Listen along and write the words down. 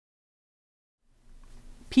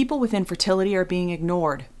People with infertility are being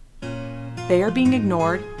ignored. They are being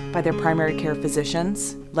ignored by their primary care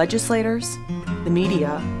physicians, legislators, the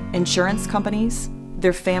media, insurance companies,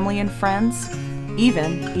 their family and friends,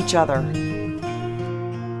 even each other.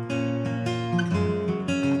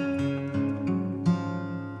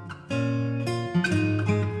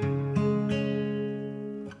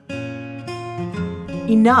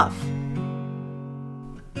 Enough!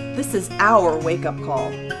 This is our wake-up call.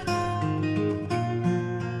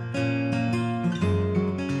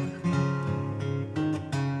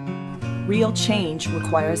 Real change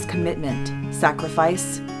requires commitment,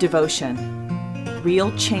 sacrifice, devotion.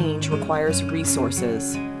 Real change requires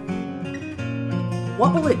resources.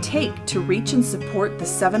 What will it take to reach and support the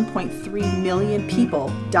 7.3 million people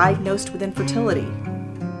diagnosed with infertility?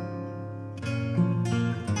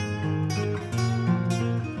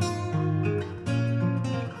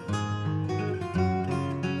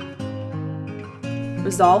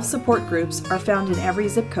 Resolve support groups are found in every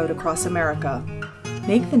zip code across America.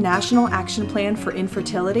 Make the National Action Plan for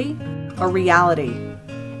Infertility a reality.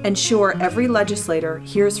 Ensure every legislator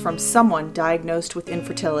hears from someone diagnosed with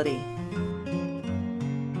infertility.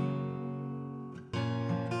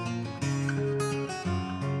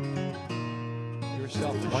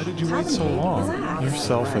 Why did you wait so long? You're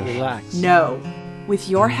selfish. Relax. No. With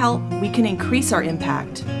your help, we can increase our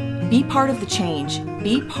impact. Be part of the change.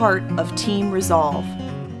 Be part of Team Resolve.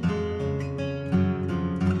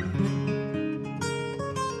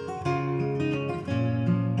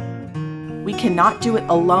 We cannot do it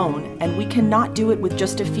alone, and we cannot do it with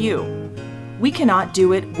just a few. We cannot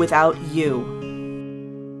do it without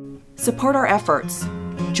you. Support our efforts.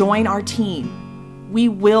 Join our team. We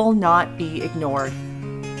will not be ignored.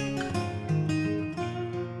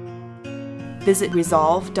 Visit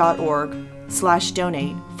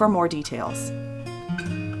resolve.org/donate for more details.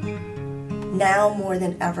 Now more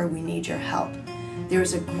than ever, we need your help. There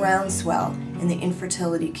is a groundswell in the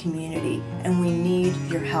infertility community, and we need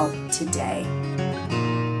your help today.